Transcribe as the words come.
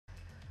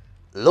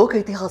ලෝක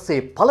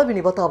ඉතිහාසයේ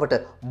පළවෙනි වතාවට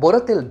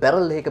බොරතෙල්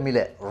බැරල් එකක මිල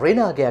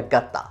රිනාගයක්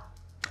ගත්තා.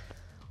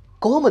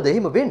 කොහොමද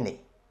එහෙම වෙන්නේ?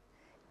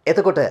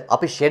 එතකොට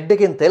අපි ෂෙඩ්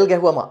එකෙන් තෙල්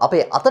ගැහුවම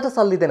අපේ අතට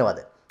සල්ලි දෙනවද?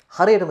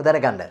 හරියටම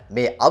දැනගන්න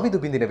මේ අවිදු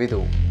බින්දින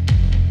විදු.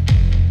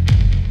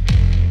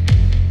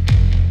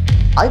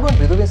 අයිබෝන්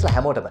විදුවෙස්ලා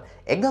හැමෝටම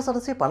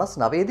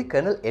 1859 දී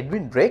කර්නල්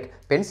එඩ්වින් ඩ්‍රේක්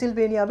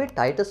පෙන්සිල්වේනියාවේ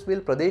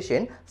ටයිටස්විල්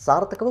ප්‍රදේශයෙන්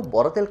සාර්ථකව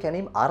බොරතෙල්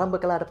කැණීම්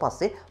ආරම්භ කළාට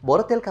පස්සේ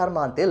බොරතෙල්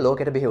කර්මාන්තය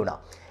ලෝකෙට බිහි වුණා.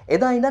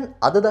 එදා ඉඳන්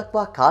අද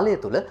දක්වා කාලය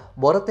තුල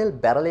බොරතෙල්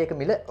බැරලයක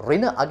මිල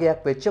ඍණ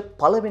අගයක් වෙච්ච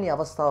පළවෙනි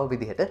අවස්ථාව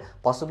විදිහට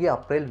පසුගිය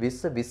අප්‍රේල්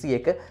 20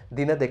 21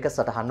 දින දෙක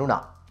සටහන්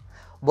වුණා.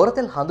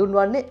 බොරතෙල්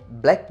හඳුන්වන්නේ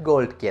බ්ලැක්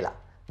ගෝල්ඩ් කියලා.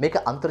 මේක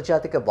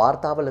අන්තර්ජාතික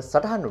වාර්තාවල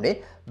සටහන් වුණේ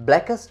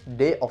Blackest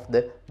Day of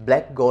the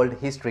Black Gold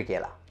History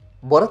කියලා.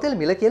 බොරතෙල්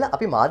මිල කියලා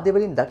අපි මාධ්‍ය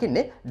වලින්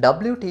දකින්නේ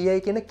WTI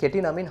කියන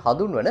කෙටි නමින්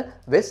හඳුන්වන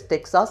West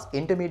Texas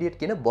Intermediate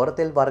කියන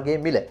බොරතෙල්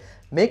වර්ගයේ මිල.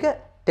 මේක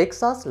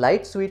ටෙක්සාස්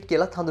ලයිට් ස්වීට්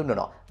කියලාත්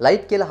හඳුන්වනවා.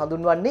 ලයිට් කියලා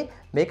හඳුන්වන්නේ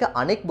මේක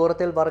අනෙක්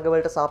බොරතෙල් වර්ග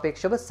වලට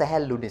සාපේක්ෂව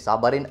සැහැල්ලු නිසා,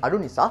 බරින් අඩු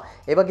නිසා.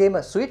 ඒ වගේම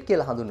ස්වීට්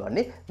කියලා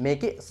හඳුන්වන්නේ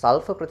මේකේ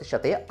සල්ෆර්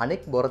ප්‍රතිශතය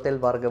අනෙක් බොරතෙල්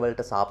වර්ග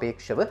වලට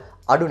සාපේක්ෂව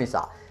අඩු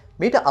නිසා.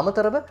 මීට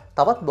අමතරව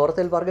තවත්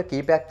බොරතෙල් වර්ග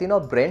කීපයක්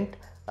තියෙනවා. බ්‍රෙන්ට්,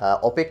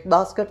 ඔපෙක්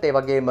බාස්කට්, ඒ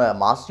වගේම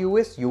මාස්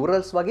US,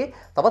 යූරල්ස් වගේ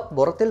තවත්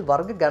බොරතෙල්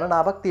වර්ග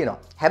ගණනාවක්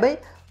තියෙනවා.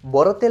 හැබැයි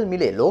බොරතෙල්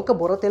මිලේ, ලෝක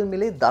බොරතෙල්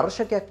මිලේ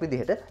දර්ශකයක්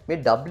විදිහට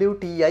මේ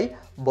WTI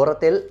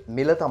බොරතෙල්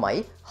මිල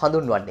තමයි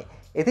හඳුන්වන්නේ.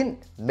 ඉතින්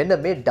මෙන්න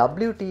මේ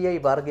WTI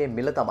වර්ගයේ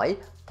මිල තමයි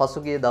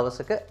පසුගිය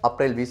දවසක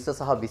අප්‍රේල් 20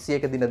 සහ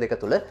 21 දින දෙක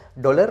තුල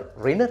ඩොලර්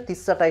ඍණ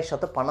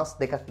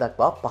 38.52ක්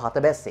දක්වා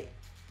පහත බැස්සේ.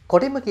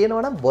 කොටින්ම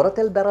කියනවා නම්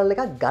බොරතෙල් බැරල්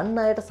එකක් ගන්න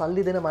අයට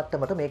සල්ලි දෙන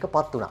මට්ටමට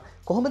මේකපත් වුණා.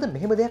 කොහොමද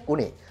මෙහෙම දෙයක්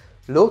වුනේ?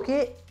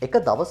 ලෝකයේ එක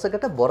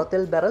දවසකට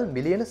බොරතෙල් බැරල්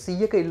මිලියන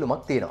 100ක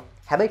ඉල්ලුමක් තියෙනවා.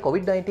 හැබැයි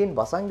COVID-19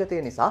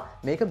 වසංගතය නිසා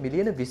මේක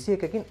මිලියන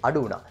 21කින්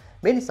අඩු වුණා.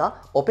 මේ නිසා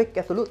ඔපෙක්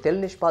ඇතුළු තෙල්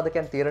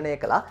නිෂ්පාදකයන් තීරණය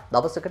කළා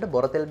දවසකට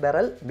බොරතෙල්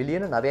බැරල්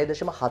මිලියන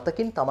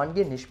 9.7කින්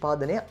Tamanගේ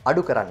නිෂ්පාදනය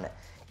අඩු කරන්න.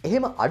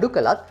 එහෙම අඩු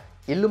කළත්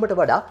ඉල්ලුමට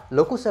වඩා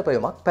ලොකු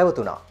සැපයුමක්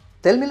පැවතුණා.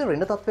 තෙල් මිල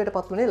ඍණ තත්ත්වයට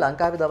පත් වුණේ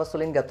ලංකාවේ දවස්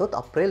වලින් ගත්තොත්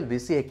අප්‍රේල්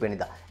 21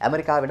 වෙනිදා.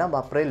 ඇමරිකාවේ නම්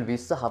අප්‍රේල්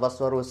 20 හවස්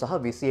වරුව සහ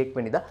 21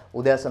 වෙනිදා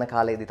උදෑසන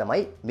කාලයේදී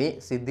තමයි මේ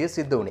සිද්ධිය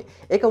සිද්ධ වුණේ.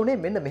 ඒක උනේ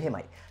මෙන්න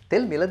මෙහෙමයි.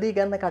 තෙල් මිලදී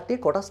ගන්න කට්ටිය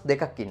කොටස්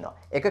දෙකක් ඉන්නවා.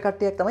 එක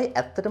කට්ටියක් තමයි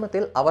ඇත්තටම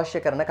තෙල්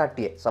අවශ්‍ය කරන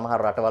කට්ටිය.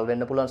 සමහර රටවල්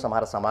වෙන්න පුළුවන්,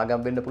 සමහර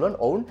සමාගම් වෙන්න පුළුවන්.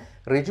 ඔවුන්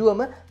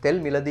ඍජුවම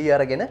තෙල් මිලදී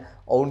අරගෙන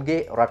ඔවුන්ගේ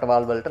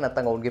රටවල් වලට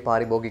නැත්නම් ඔවුන්ගේ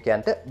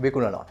පාරිභෝගිකයන්ට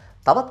විකුණනවා.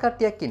 තවත්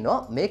කට්ටියක් ඉන්නවා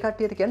මේ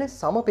කට්ටියට කියන්නේ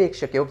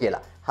සමපේක්ෂකයෝ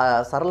කියලා.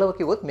 සරලව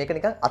කිව්වොත් මේක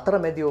නිකන්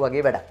අතරමැදියෝ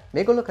වගේ වැඩක්.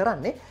 මේගොල්ලෝ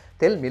කරන්නේ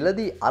තෙල්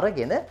මිලදී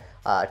අරගෙන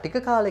ටික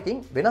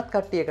කාලෙකින් වෙනත්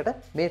කට්ටියකට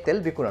මේ තෙල්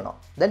විකුණනවා.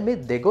 දැන්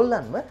මේ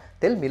දෙගොල්ලන්ම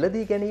තෙල්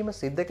මිලදී ගැනීම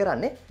සිද්ධ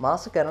කරන්නේ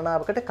මාස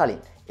ගණනාවකට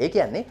කලින්. ඒ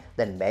කියන්නේ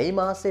දැන් මැයි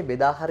මාසේ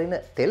බෙදා හරින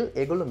තෙල්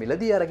ඒගොල්ලෝ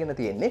මිලදී අරගෙන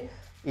තියෙන්නේ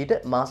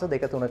ඊට මාස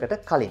දෙක තුනකට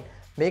කලින්.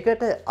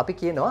 මේකට අපි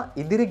කියනවා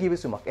ඉදිරි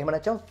ගිවිසුමක්. එහෙම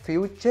නැත්නම්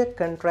ෆියුචර්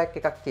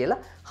කොන්ට්‍රැක්ට් එකක්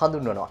කියලා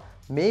හඳුන්වනවා.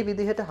 මේ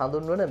විදිහට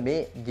හඳුන්වන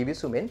මේ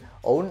ගිවිසුමෙන්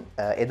ඔවුන්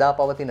එදා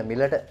පවතින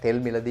මිලට තෙල්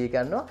මිලදී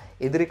ගන්නවා.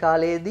 ඉදිරි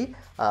කාලයේදී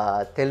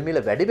තෙල් මිල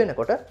වැඩි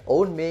වෙනකොට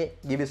ඔවුන් මේ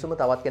ගිවිසුම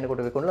තවත්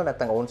කෙනෙකුට විකුණලා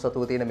නැත්නම් ඔවුන්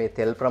සතුව තියෙන මේ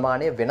තෙල්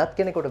ප්‍රමාණය වෙනත්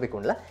කෙනෙකුට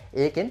විකුණලා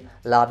ඒකෙන්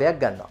ලාභයක්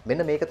ගන්නවා.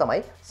 මෙන්න මේක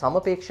තමයි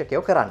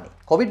සමපේක්ෂකයෝ කරන්නේ.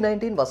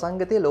 COVID-19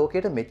 වසංගතයේ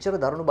ලෝකයට මෙච්චර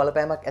දරුණු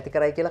බලපෑමක් ඇති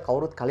කරයි කියලා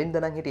කවුරුත් කලින්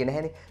දනන් හිටියේ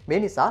නැහැනේ.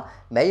 මේ නිසා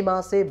මැයි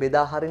මාසයේ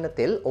බෙදා හරින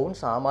තෙල් ඔවුන්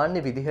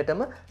සාමාන්‍ය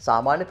විදිහටම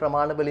සාමාන්‍ය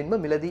ප්‍රමාණ වලින්ම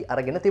මිලදී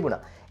අරගෙන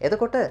තිබුණා.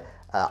 එතකොට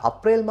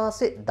අප්‍රේල්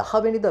මාසේ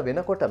 10 වෙනිදා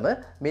වෙනකොටම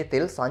මේ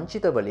තෙල්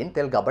සංචිත වලින්,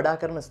 තෙල් ගබඩා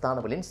කරන ස්ථාන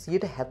වලින්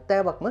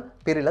 70%ක්ම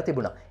පිරීලා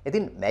තිබුණා.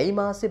 ඉතින් මැයි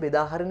මාසේ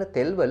බෙදා හරින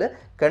තෙල් වල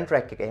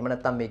කොන්ට්‍රැක්ට් එක, එහෙම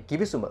නැත්නම් මේ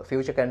ගිවිසුම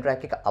ෆියුචර්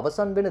කොන්ට්‍රැක්ට් එක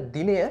අවසන් වෙන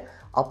දිනය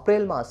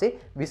අප්‍රේල් මාසේ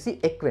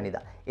 21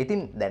 වෙනිදා.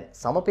 ඉතින් දැන්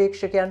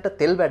සමපේක්ෂකයන්ට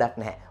තෙල් වැඩක්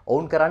නැහැ.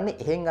 ඔවුන් කරන්නේ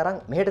එහෙන් අරන්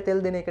මෙහෙට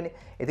තෙල් දෙන එකනේ.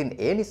 ඉතින්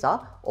ඒ නිසා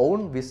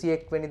ඔවුන්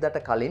 21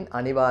 වෙනිදාට කලින්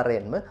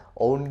අනිවාර්යයෙන්ම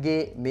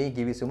ඔවුන්ගේ මේ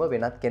ගිවිසුම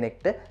වෙනත්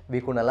කෙනෙක්ට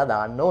විකුණලා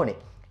දාන්න ඕනේ.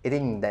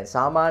 ඉතින් දැන්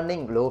සාමාන්‍යයෙන්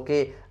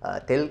ලෝකේ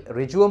තෙල්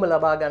ඍජුවම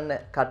ලබා ගන්න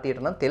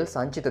කට්ටියට නම් තෙල්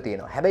සංචිත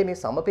තියෙනවා. හැබැයි මේ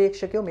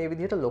සමපේක්ෂකයෝ මේ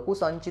විදිහට ලොකු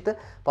සංචිත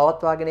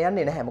පවත්වාගෙන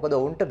යන්නේ නැහැ. මොකද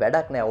ඔවුන්ට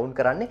වැඩක් නැහැ. ඔවුන්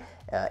කරන්නේ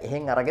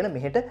එහෙන් අරගෙන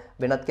මෙහෙට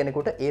වෙනත්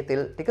කෙනෙකුට ඒ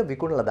තෙල් ටික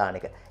විකුණලා දාන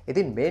එක.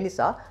 ඉතින් මේ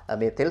නිසා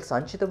මේ තෙල්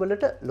සංචිත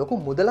වලට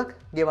ලොකු මුදලක්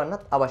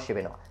ගෙවන්නත් අවශ්‍ය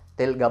වෙනවා.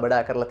 තෙල්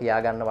ගබඩා කරලා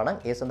තියාගන්නවා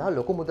නම් ඒ සඳහා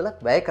ලොකු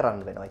මුදලක් වැය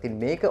කරන්න වෙනවා. ඉතින්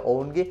මේක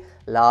ඔවුන්ගේ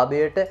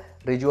ලාභයට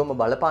ඍජුවම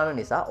බලපාන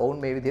නිසා ඔවුන්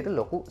මේ විදිහට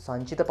ලොකු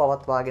සංචිත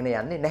පවත්වාගෙන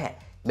යන්නේ නැහැ.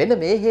 මෙන්න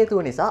මේ හේතුව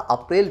නිසා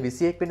අප්‍රේල්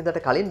 21 වෙනිදාට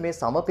කලින් මේ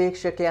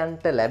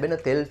සමපේක්ෂකයන්ට ලැබෙන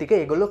තෙල් ටික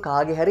ඒගොල්ලෝ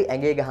කාගේ හරි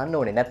ඇඟේ ගහන්න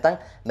ඕනේ. නැත්තම්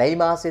මැයි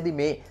මාසෙදී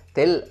මේ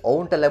තෙල්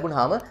ඔවුන්ට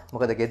ලැබුණාම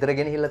මොකද ගෙදර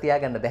ගෙනහිල්ලා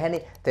තියාගන්න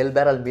බැහැනේ. තෙල්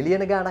බැරල්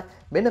මිලියන ගාණක්.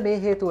 මෙන්න මේ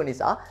හේතුව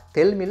නිසා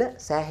තෙල් මිල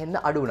සෑහෙන්න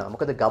අඩු වුණා.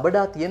 මොකද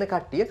ගබඩා තියෙන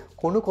කට්ටිය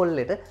කුණු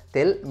කොල්ලෙට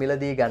තෙල්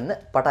මිලදී ගන්න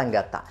පටන්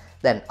ගත්තා.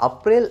 දැන්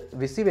අප්‍රේල්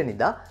 20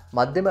 වෙනිදා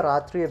මධ්‍යම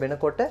රාත්‍රිය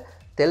වෙනකොට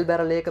තෙල්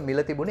බැරලයක මිල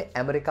තිබුණේ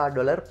ඇමරිකා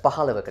ඩොලර්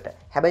 15කට.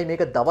 හැබැයි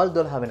මේක දවල්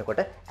 12 වෙනකොට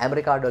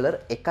ඇමරිකා ඩොලර්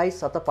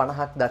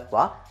 1.50ක්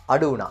දක්වා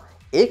අඩු වුණා.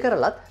 ඒ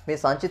කරලත් මේ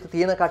සංචිත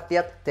තියෙන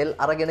කට්ටියත් තෙල්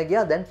අරගෙන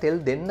ගියා. දැන් තෙල්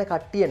දෙන්න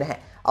කට්ටිය නැහැ.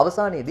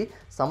 අවසානයේදී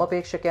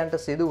සමපේක්ෂකයන්ට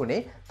සිදු වුණේ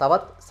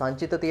තවත්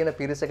සංචිත තියෙන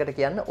පිරිසකට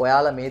කියන්න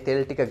ඔයාලා මේ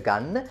තෙල් ටික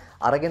ගන්න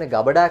අරගෙන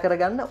ගබඩා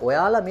කරගන්න.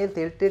 ඔයාලා මේ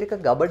තෙල් ටික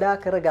ගබඩා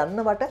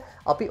කරගන්නවට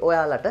අපි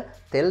ඔයාලට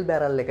තෙල්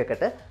බැරල්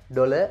එකකට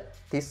ඩොලර්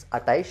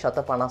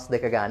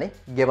 38.52 ගානේ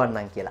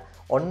ගෙවන්නම් කියලා.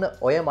 ඔන්න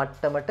ඔය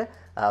මට්ටමට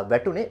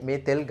වැටුනේ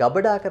මේ තෙල්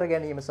ගබඩා කර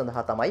ගැනීම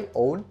සඳහා තමයි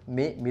ඔවුන්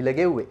මේ මිල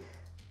ගෙව්වේ.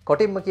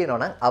 කොටින්ම කියනවා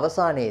නම්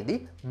අවසානයේදී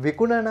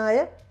විකුණන අය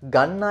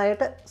ගන්න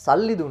අයට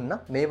සල්ලි දුන්න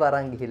මේ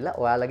වරන් ගිහිල්ලා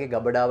ඔයාලගේ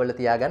ගබඩාවල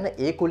තියාගන්න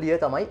ඒ කුලිය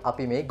තමයි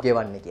අපි මේ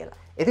ගෙවන්නේ කියලා.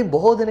 ඉතින්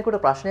බොහෝ දෙනෙකුට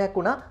ප්‍රශ්නයක්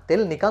වුණා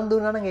තෙල් නිකන්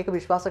දුන්නා නම් ඒක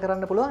විශ්වාස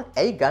කරන්න පුළුවන්.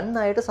 ඇයි ගන්න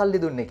අයට සල්ලි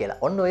දුන්නේ කියලා.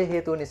 ඔන්න ඔය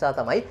හේතුව නිසා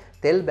තමයි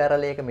තෙල්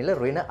බැරලයක මිල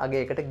ඍණ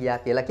අගයකට ගියා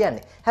කියලා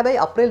කියන්නේ.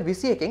 හැබැයි අප්‍රේල්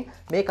 21කින්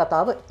මේ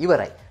කතාව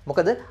ඉවරයි.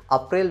 මොකද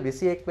අප්‍රේල්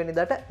 21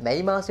 වෙනිදාට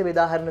මැයි මාසයේ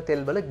බෙදාහරින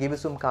තෙල් වල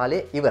ගිවිසුම්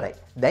කාලය ඉවරයි.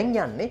 දැන්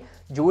යන්නේ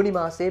ජූනි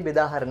මාසයේ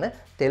බෙදාහරින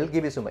තෙල්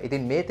ගිවිසුම.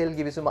 ඉතින් මේ තෙල්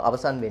ගිවිසුම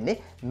අවසන් වෙන්නේ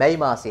මැයි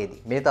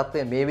මාසයේදී. මේ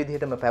තත්ත්වය මේ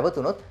විදිහටම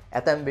පැවතුනොත්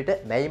ඇතැම් විට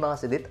මැයි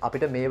මාසෙදිත්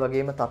අපිට මේ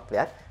වගේම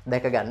තත්ත්වයක්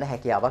දැක ගන්න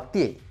හැකියාවක්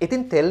තියෙයි.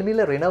 ඉතින් තෙල් මිල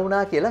ඍණ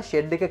වුණා කියලා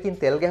ෂෙඩ් එකකින්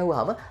තෙල්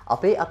ගැහුවාම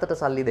අපේ අතට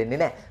සල්ලි දෙන්නේ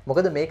නැහැ.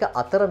 මොකද මේක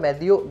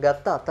අතරමැදියෝ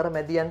ගත්ත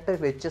අතරමැදියන්ට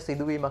වෙච්ච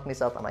සිදුවීමක්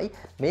නිසා තමයි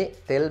මේ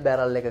තෙල්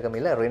බැරල් එකක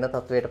මිල ඍණ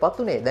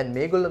තත්වයටපත් උනේ. දැන්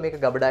මේගොල්ලෝ මේක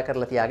ගබඩා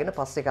කරලා තියාගෙන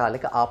පස්සේ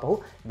කාලෙක ආපහු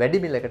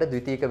වැඩි මිලකට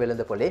ද්විතීයික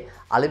වෙළඳ පොලේ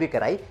අලෙවි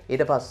කරයි.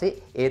 ඊට පස්සේ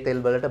ඒ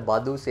තෙල් වලට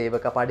බදු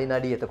සේවක පඩි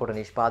නඩි එතකොට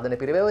නිෂ්පාදන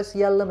පිරිවැය ඔය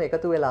සියල්ලම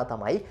එකතු වෙලා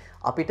තමයි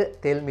අපිට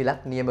තෙල්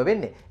මිලක් නියම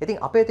වෙන්නේ. ඉතින්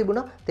අපේ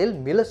තිබුණා තෙල්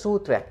මිල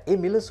සූත්‍රයක්. ඒ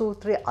මිල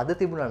සූත්‍රය අද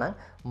තිබුණා නම්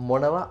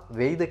මොනවා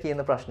වෙයිද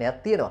කියන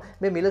ප්‍රශ්නයක් තියෙනවා.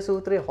 මේ මිල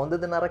සූත්‍රය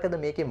හොඳද නරකද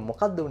මේකේ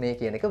මොකක්ද උනේ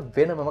කියන එක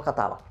වෙනමම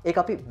කතාවක්. ඒක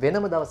අපි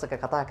වෙනම දවසක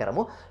කතා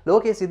කරමු.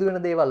 ලෝකයේ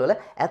සිදුවෙන දේවල් වල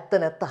ඇත්ත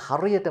නැත්ත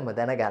හරියටම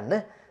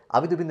දැනගන්න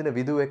අවිදු බින්දින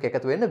විදු එක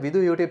එකතු වෙන්න විදු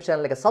YouTube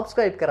channel එක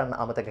subscribe කරන්න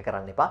අමතක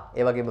කරන්න එපා.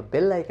 ඒ වගේම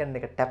bell icon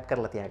එක tap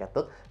කරලා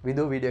තියාගත්තොත්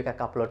විදු වීඩියෝ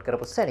එකක් upload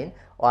කරපු සැනින්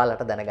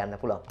ඔයාලට දැනගන්න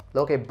පුළුවන්.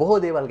 ලෝකේ බොහෝ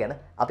දේවල් ගැන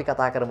අපි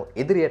කතා කරමු.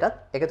 ඉදිරියටත්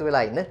එකතු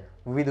වෙලා ඉන්න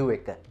විදු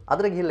එක.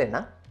 අදට ගිහින්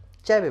එන්න.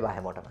 ජය වේවා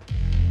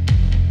හැමෝටම.